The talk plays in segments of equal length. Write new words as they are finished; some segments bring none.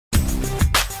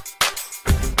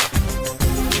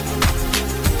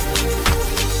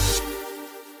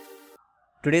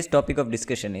Today's topic of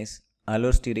discussion is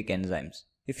allosteric enzymes.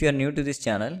 If you are new to this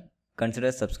channel,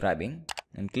 consider subscribing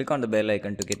and click on the bell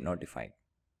icon to get notified.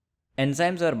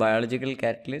 Enzymes are biological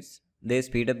catalysts. They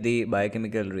speed up the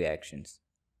biochemical reactions.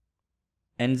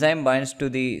 Enzyme binds to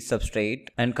the substrate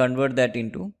and convert that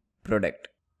into product.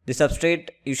 The substrate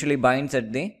usually binds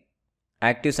at the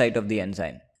active site of the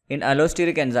enzyme. In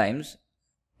allosteric enzymes,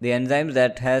 the enzymes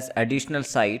that has additional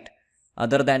site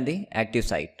other than the active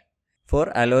site for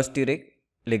allosteric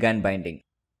ligand binding.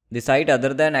 The site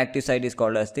other than active site is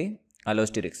called as the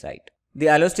allosteric site. The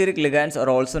allosteric ligands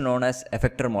are also known as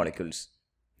effector molecules.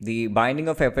 The binding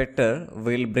of effector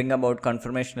will bring about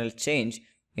conformational change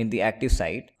in the active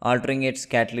site, altering its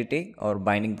catalytic or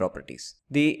binding properties.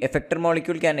 The effector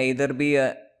molecule can either be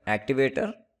an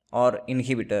activator or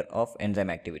inhibitor of enzyme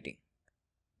activity.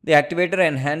 The activator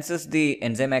enhances the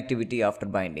enzyme activity after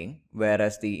binding,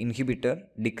 whereas the inhibitor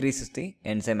decreases the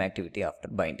enzyme activity after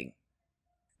binding.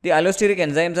 The allosteric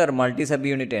enzymes are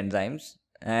multi-subunit enzymes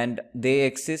and they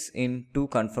exist in two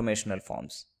conformational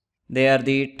forms. They are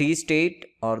the T state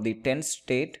or the tense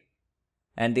state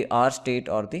and the R state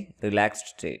or the relaxed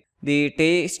state. The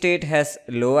T state has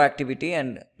low activity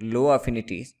and low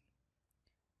affinities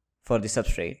for the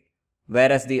substrate,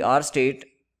 whereas the R state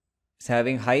is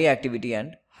having high activity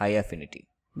and high affinity.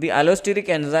 The allosteric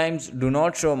enzymes do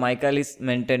not show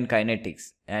Michaelis-Menten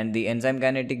kinetics and the enzyme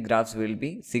kinetic graphs will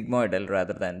be sigmoidal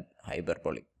rather than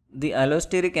hyperbolic. The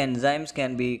allosteric enzymes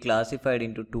can be classified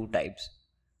into two types.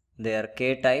 They are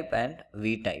K-type and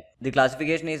V-type. The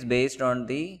classification is based on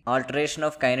the alteration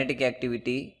of kinetic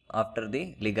activity after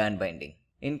the ligand binding.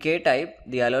 In K-type,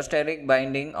 the allosteric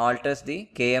binding alters the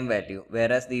Km value,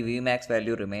 whereas the Vmax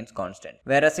value remains constant.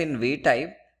 Whereas in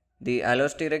V-type, the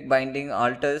allosteric binding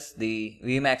alters the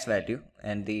Vmax value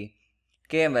and the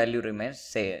Km value remains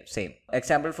same.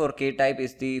 Example for K-type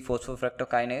is the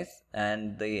phosphofructokinase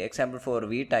and the example for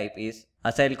V-type is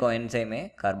acyl coenzyme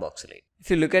A carboxylate.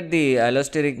 If you look at the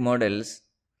allosteric models,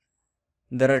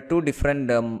 there are two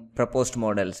different proposed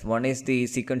models. One is the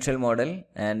sequential model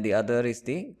and the other is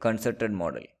the concerted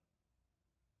model.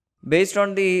 Based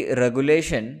on the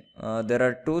regulation, there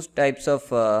are two types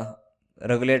of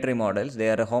regulatory models.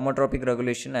 They are homotropic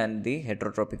regulation and the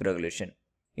heterotropic regulation.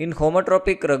 In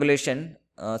homotropic regulation,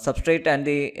 substrate and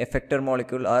the effector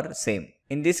molecule are same.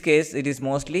 In this case, it is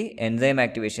mostly enzyme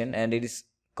activation and it is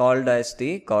called as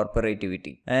the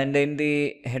corporativity. And in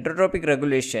the heterotropic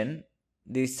regulation,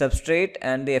 the substrate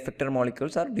and the effector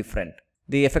molecules are different.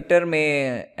 The effector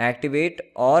may activate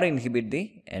or inhibit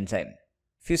the enzyme.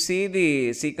 If you see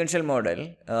the sequential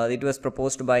model, it was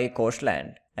proposed by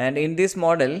Koshland. And in this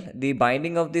model, the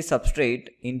binding of the substrate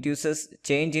induces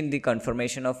change in the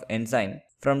conformation of enzyme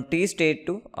from T state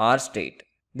to R state.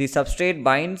 The substrate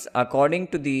binds according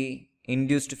to the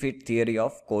induced fit theory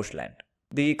of Koshland.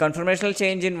 The conformational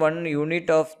change in one unit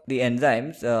of the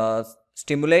enzymes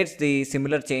stimulates the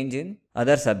similar change in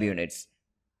other subunits.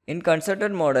 In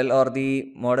concerted model or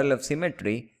the model of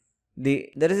symmetry,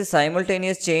 there is a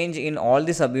simultaneous change in all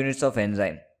the subunits of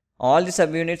enzyme. All the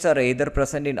subunits are either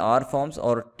present in R forms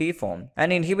or T form.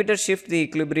 An inhibitor shifts the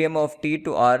equilibrium of T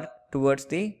to R towards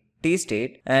the T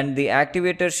state and the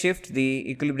activator shifts the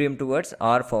equilibrium towards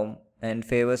R form and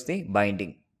favors the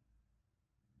binding.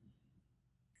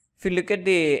 If you look at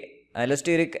the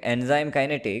allosteric enzyme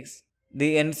kinetics,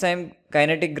 the enzyme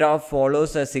kinetic graph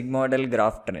follows a sigmoidal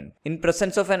graph trend. In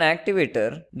presence of an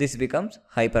activator, this becomes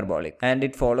hyperbolic and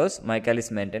it follows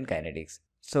Michaelis-Menten kinetics.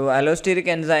 So allosteric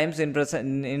enzymes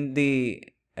in the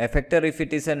effector, if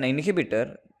it is an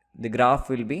inhibitor, the graph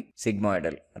will be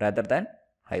sigmoidal rather than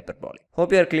hyperbolic.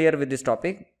 Hope you are clear with this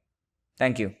topic.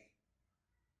 Thank you.